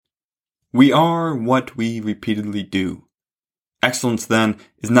We are what we repeatedly do. Excellence, then,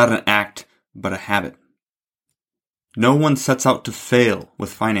 is not an act, but a habit. No one sets out to fail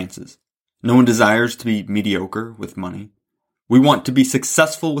with finances. No one desires to be mediocre with money. We want to be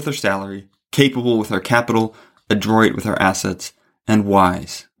successful with our salary, capable with our capital, adroit with our assets, and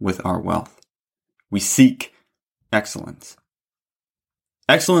wise with our wealth. We seek excellence.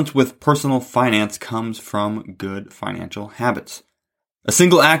 Excellence with personal finance comes from good financial habits. A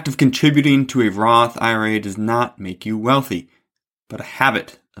single act of contributing to a Roth IRA does not make you wealthy, but a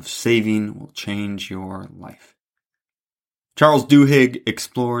habit of saving will change your life. Charles Duhigg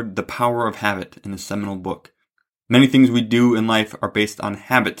explored the power of habit in his seminal book. Many things we do in life are based on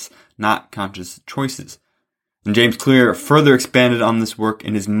habits, not conscious choices. And James Clear further expanded on this work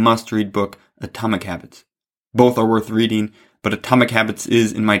in his must-read book, Atomic Habits. Both are worth reading, but Atomic Habits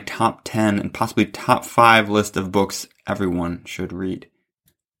is in my top 10 and possibly top 5 list of books everyone should read.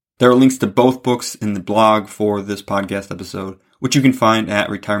 There are links to both books in the blog for this podcast episode, which you can find at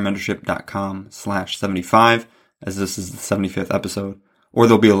retirementorship.com/75, as this is the 75th episode, or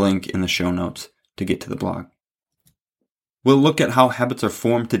there'll be a link in the show notes to get to the blog. We'll look at how habits are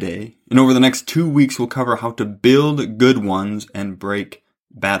formed today, and over the next 2 weeks we'll cover how to build good ones and break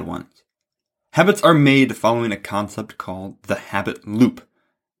bad ones. Habits are made following a concept called the habit loop.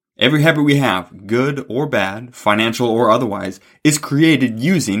 Every habit we have, good or bad, financial or otherwise, is created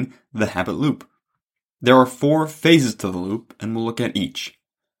using the habit loop. There are 4 phases to the loop, and we'll look at each.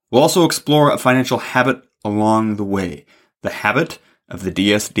 We'll also explore a financial habit along the way, the habit of the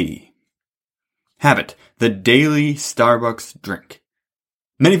DSD. Habit, the daily Starbucks drink.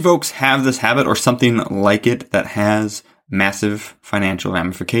 Many folks have this habit or something like it that has massive financial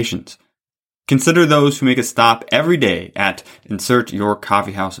ramifications. Consider those who make a stop every day at insert your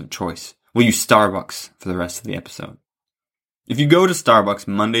coffee house of choice. We'll use Starbucks for the rest of the episode. If you go to Starbucks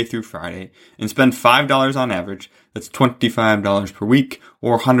Monday through Friday and spend $5 on average, that's $25 per week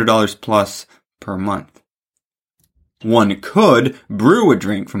or $100 plus per month. One could brew a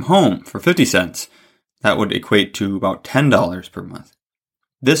drink from home for 50 cents. That would equate to about $10 per month.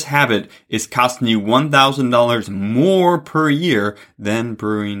 This habit is costing you $1,000 more per year than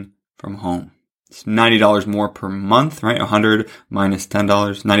brewing from home. It's $90 more per month, right? 100 minus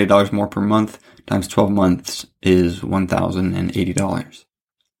 $10, $90 more per month times 12 months is $1,080.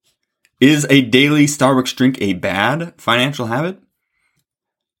 Is a daily Starbucks drink a bad financial habit?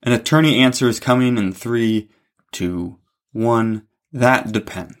 An attorney answer is coming in 3, 2, 1. That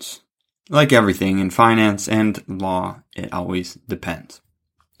depends. Like everything in finance and law, it always depends.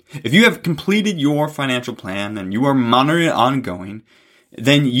 If you have completed your financial plan and you are monitoring it ongoing,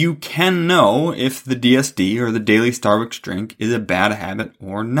 then you can know if the DSD or the daily Starbucks drink is a bad habit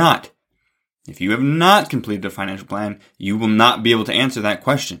or not. If you have not completed a financial plan, you will not be able to answer that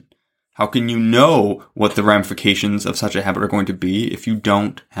question. How can you know what the ramifications of such a habit are going to be if you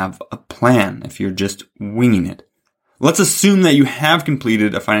don't have a plan, if you're just winging it? Let's assume that you have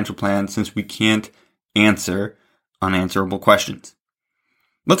completed a financial plan since we can't answer unanswerable questions.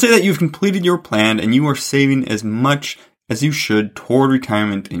 Let's say that you've completed your plan and you are saving as much as you should toward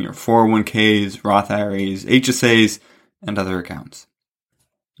retirement in your 401ks, Roth IRAs, HSAs, and other accounts.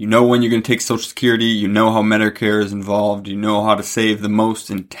 You know when you're going to take Social Security, you know how Medicare is involved, you know how to save the most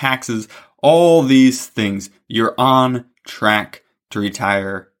in taxes, all these things. You're on track to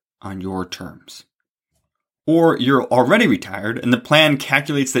retire on your terms. Or you're already retired and the plan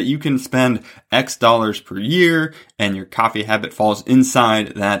calculates that you can spend X dollars per year and your coffee habit falls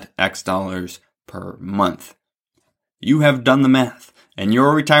inside that X dollars per month. You have done the math, and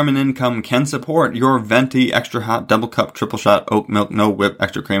your retirement income can support your venti, extra hot, double cup, triple shot, oat milk, no whip,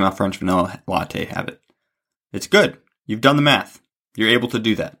 extra crema, French vanilla latte habit. It's good. You've done the math. You're able to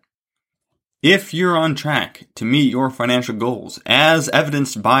do that. If you're on track to meet your financial goals, as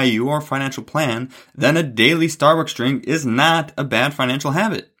evidenced by your financial plan, then a daily Starbucks drink is not a bad financial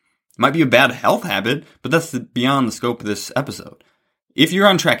habit. It might be a bad health habit, but that's beyond the scope of this episode. If you're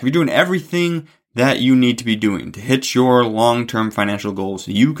on track, if you're doing everything that you need to be doing to hit your long-term financial goals,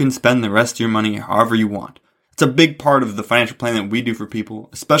 you can spend the rest of your money however you want. It's a big part of the financial plan that we do for people,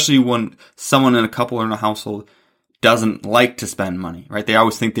 especially when someone in a couple or in a household doesn't like to spend money, right? They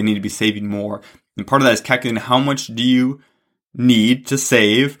always think they need to be saving more. And part of that is calculating how much do you need to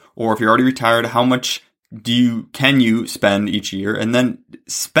save, or if you're already retired, how much can you spend each year, and then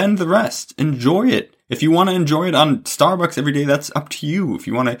spend the rest. Enjoy it. If you want to enjoy it on Starbucks every day, that's up to you. If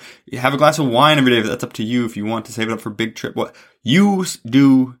you want to have a glass of wine every day, that's up to you. If you want to save it up for a big trip, you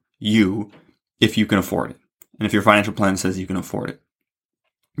do you if you can afford it. And if your financial plan says you can afford it.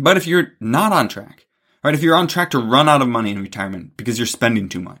 But if you're not on track, right? If you're on track to run out of money in retirement because you're spending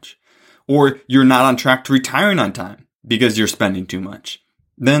too much, or you're not on track to retiring on time because you're spending too much,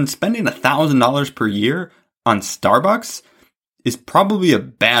 then spending $1,000 per year on Starbucks is probably a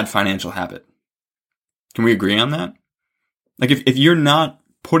bad financial habit. Can we agree on that? Like if you're not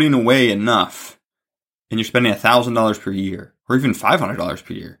putting away enough and you're spending $1,000 per year or even $500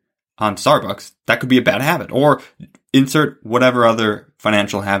 per year on Starbucks, that could be a bad habit. Or insert whatever other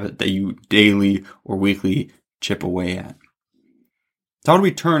financial habit that you daily or weekly chip away at. So how do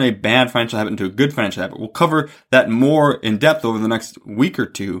we turn a bad financial habit into a good financial habit? We'll cover that more in depth over the next week or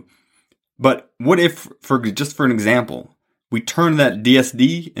two. But what if, just for an example, we turn that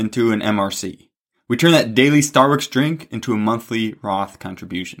DSD into an MRC? We turn that daily Starbucks drink into a monthly Roth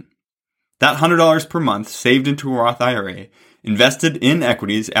contribution. That $100 per month saved into a Roth IRA, invested in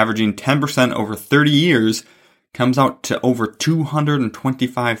equities averaging 10% over 30 years, comes out to over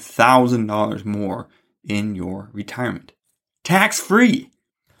 $225,000 more in your retirement. Tax-free.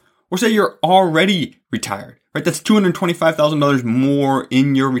 Or say you're already retired, right? That's $225,000 more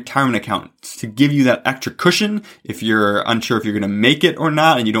in your retirement account to give you that extra cushion if you're unsure if you're going to make it or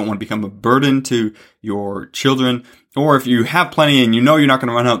not and you don't want to become a burden to your children. Or if you have plenty and you know you're not going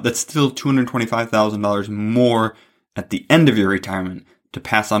to run out, that's still $225,000 more at the end of your retirement to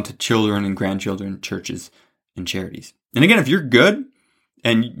pass on to children and grandchildren, churches, and charities. And again, if you're good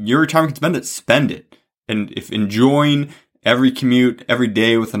and your retirement can spend it. And if enjoying every commute, every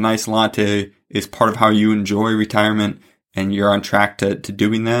day with a nice latte is part of how you enjoy retirement and you're on track to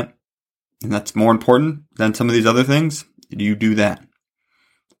doing that, and that's more important than some of these other things, you do that.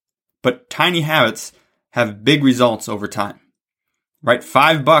 But tiny habits have big results over time, right?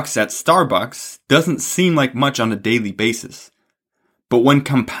 $5 at Starbucks doesn't seem like much on a daily basis, but when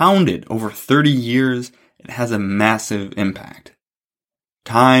compounded over 30 years, it has a massive impact.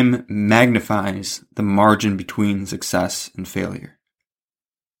 Time magnifies the margin between success and failure.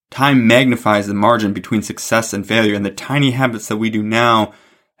 Time magnifies the margin between success and failure, and the tiny habits that we do now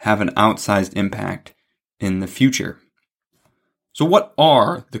have an outsized impact in the future. So what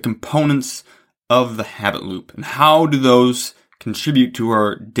are the components of the habit loop, and how do those contribute to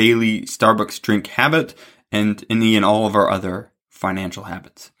our daily Starbucks drink habit and any and all of our other financial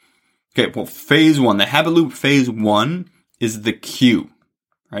habits? Okay, well, phase one, the habit loop phase one is the cue,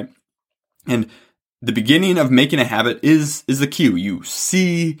 right? And the beginning of making a habit is the cue. You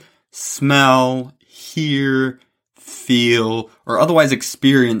see, smell, hear, feel, or otherwise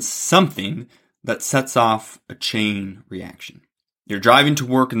experience something that sets off a chain reaction. You're driving to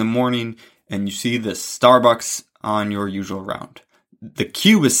work in the morning and you see the Starbucks on your usual route. The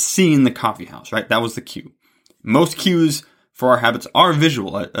cue is seeing the coffee house, right? That was the cue. Most cues for our habits are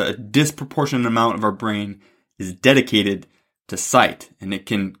visual. A disproportionate amount of our brain is dedicated to sight, and it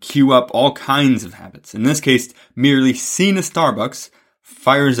can cue up all kinds of habits. In this case, merely seeing a Starbucks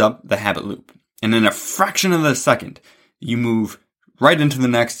fires up the habit loop. And in a fraction of a second, you move right into the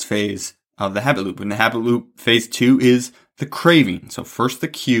next phase of the habit loop. And the habit loop phase two is the craving. So first the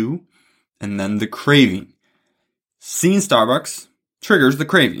cue, and then the craving. Seeing Starbucks triggers the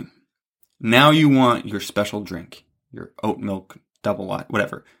craving. Now you want your special drink, your oat milk, double white,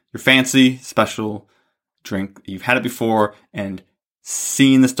 whatever. Your fancy special drink. You've had it before, and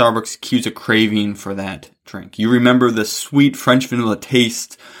seeing the Starbucks cues a craving for that drink. You remember the sweet French vanilla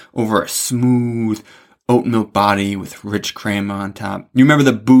taste over a smooth oat milk body with rich crema on top. You remember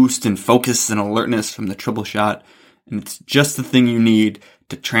the boost and focus and alertness from the triple shot, and it's just the thing you need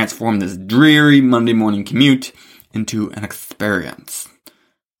to transform this dreary Monday morning commute into an experience.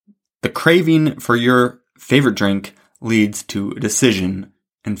 The craving for your favorite drink leads to a decision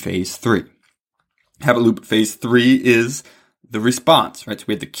in phase three. Habit loop phase three is the response, right? So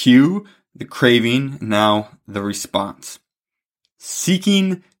we have the cue, the craving, now the response.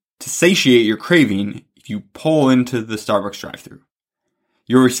 Seeking to satiate your craving, you pull into the Starbucks drive-thru.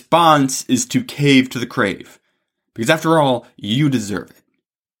 Your response is to cave to the crave, because after all, you deserve it.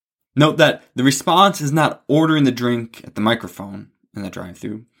 Note that the response is not ordering the drink at the microphone in the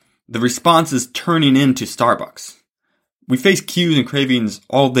drive-thru. The response is turning into Starbucks. We face cues and cravings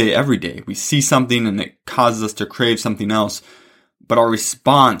all day, every day. We see something and it causes us to crave something else, but our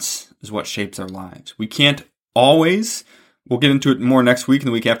response is what shapes our lives. We can't always, we'll get into it more next week and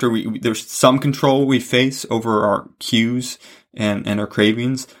the week after, there's some control we face over our cues and our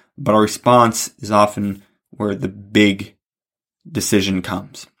cravings, but our response is often where the big decision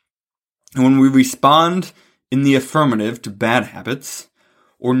comes. And when we respond in the affirmative to bad habits,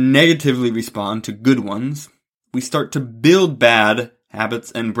 or negatively respond to good ones, we start to build bad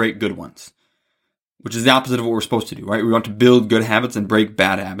habits and break good ones, which is the opposite of what we're supposed to do, right? We want to build good habits and break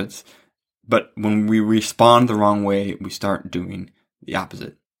bad habits. But when we respond the wrong way, we start doing the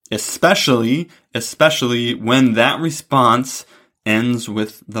opposite. especially when that response ends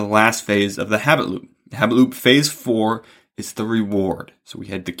with the last phase of the habit loop. The habit loop phase 4 is the reward. So we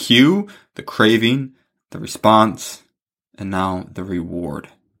had the cue, the craving, the response, and now the reward.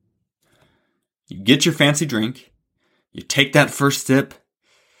 You get your fancy drink, you take that first sip,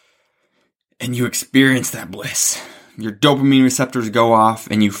 and you experience that bliss. Your dopamine receptors go off,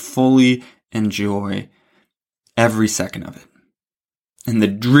 and you fully enjoy every second of it. And the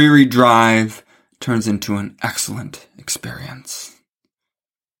dreary drive turns into an excellent experience.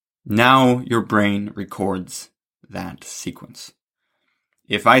 Now your brain records that sequence.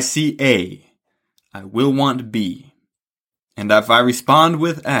 If I see A, I will want B. And if I respond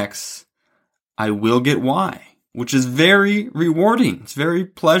with X, I will get Y, which is very rewarding. It's very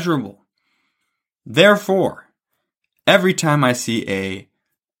pleasurable. Therefore, every time I see A,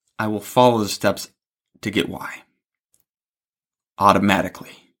 I will follow the steps to get Y.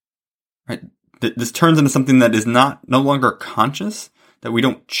 Automatically. Right? This turns into something that is no longer conscious, that we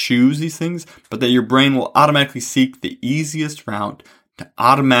don't choose these things, but that your brain will automatically seek the easiest route to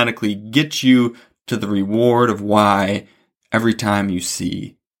automatically get you to the reward of Y every time you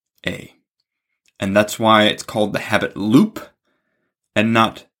see A. And that's why it's called the habit loop and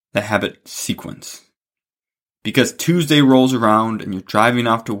not the habit sequence. Because Tuesday rolls around and you're driving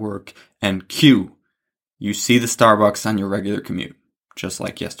off to work and cue, you see the Starbucks on your regular commute, just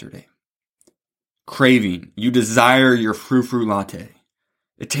like yesterday. Craving, you desire your frou-frou latte.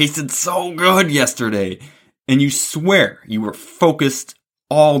 It tasted so good yesterday, and you swear you were focused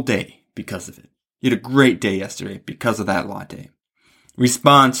all day because of it. You had a great day yesterday because of that latte.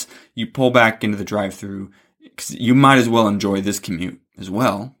 Response, you pull back into the drive-thru because you might as well enjoy this commute as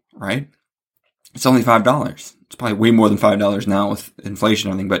well, right? It's only $5. It's probably way more than $5 now with inflation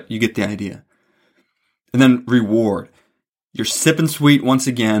and everything, but you get the idea. And then reward. You're sipping sweet once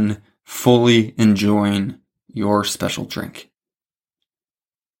again, fully enjoying your special drink.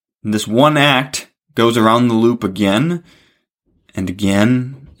 And this one act goes around the loop again and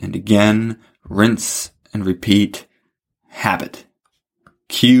again and again, rinse and repeat, habit.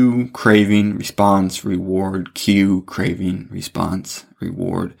 Cue, craving, response, reward, cue, craving, response,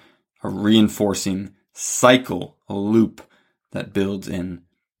 reward. A reinforcing cycle, a loop that builds in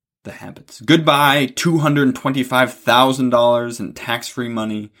the habits. Goodbye, $225,000 in tax-free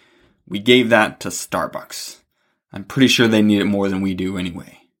money. We gave that to Starbucks. I'm pretty sure they need it more than we do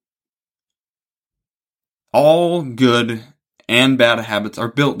anyway. All good and bad habits are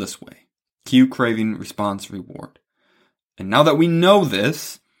built this way. Cue, craving, response, reward. And now that we know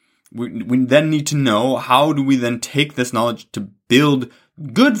this, we then need to know how do we then take this knowledge to build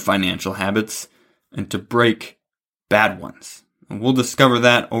good financial habits and to break bad ones. And we'll discover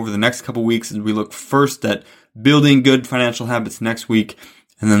that over the next couple weeks as we look first at building good financial habits next week.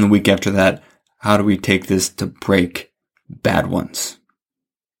 And then the week after that, how do we take this to break bad ones?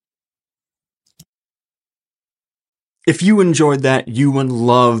 If you enjoyed that, you would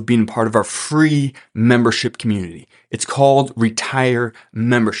love being part of our free membership community. It's called Retire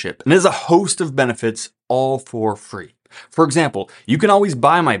Membership, and it has a host of benefits all for free. For example, you can always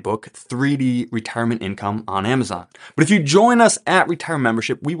buy my book, 3D Retirement Income, on Amazon. But if you join us at Retire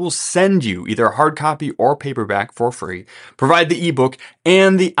Membership, we will send you either a hard copy or paperback for free, provide the ebook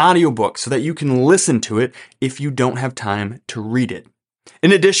and the audiobook so that you can listen to it if you don't have time to read it.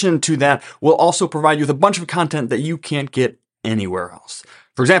 In addition to that, we'll also provide you with a bunch of content that you can't get anywhere else.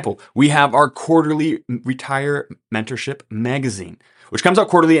 For example, we have our quarterly Retire Mentorship magazine, which comes out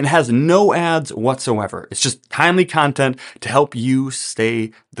quarterly and has no ads whatsoever. It's just timely content to help you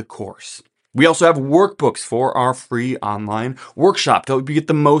stay the course. We also have workbooks for our free online workshop to help you get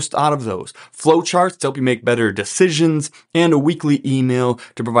the most out of those, flowcharts to help you make better decisions, and a weekly email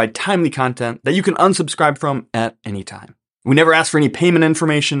to provide timely content that you can unsubscribe from at any time. We never ask for any payment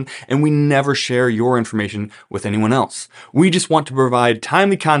information, and we never share your information with anyone else. We just want to provide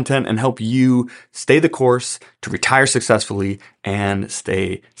timely content and help you stay the course to retire successfully and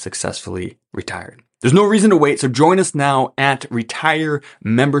stay successfully retired. There's no reason to wait, so join us now at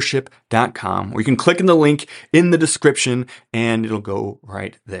retiremembership.com, where you can click in the link in the description and it'll go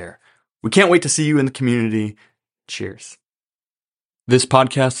right there. We can't wait to see you in the community. Cheers. This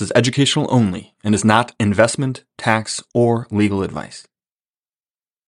podcast is educational only and is not investment, tax, or legal advice.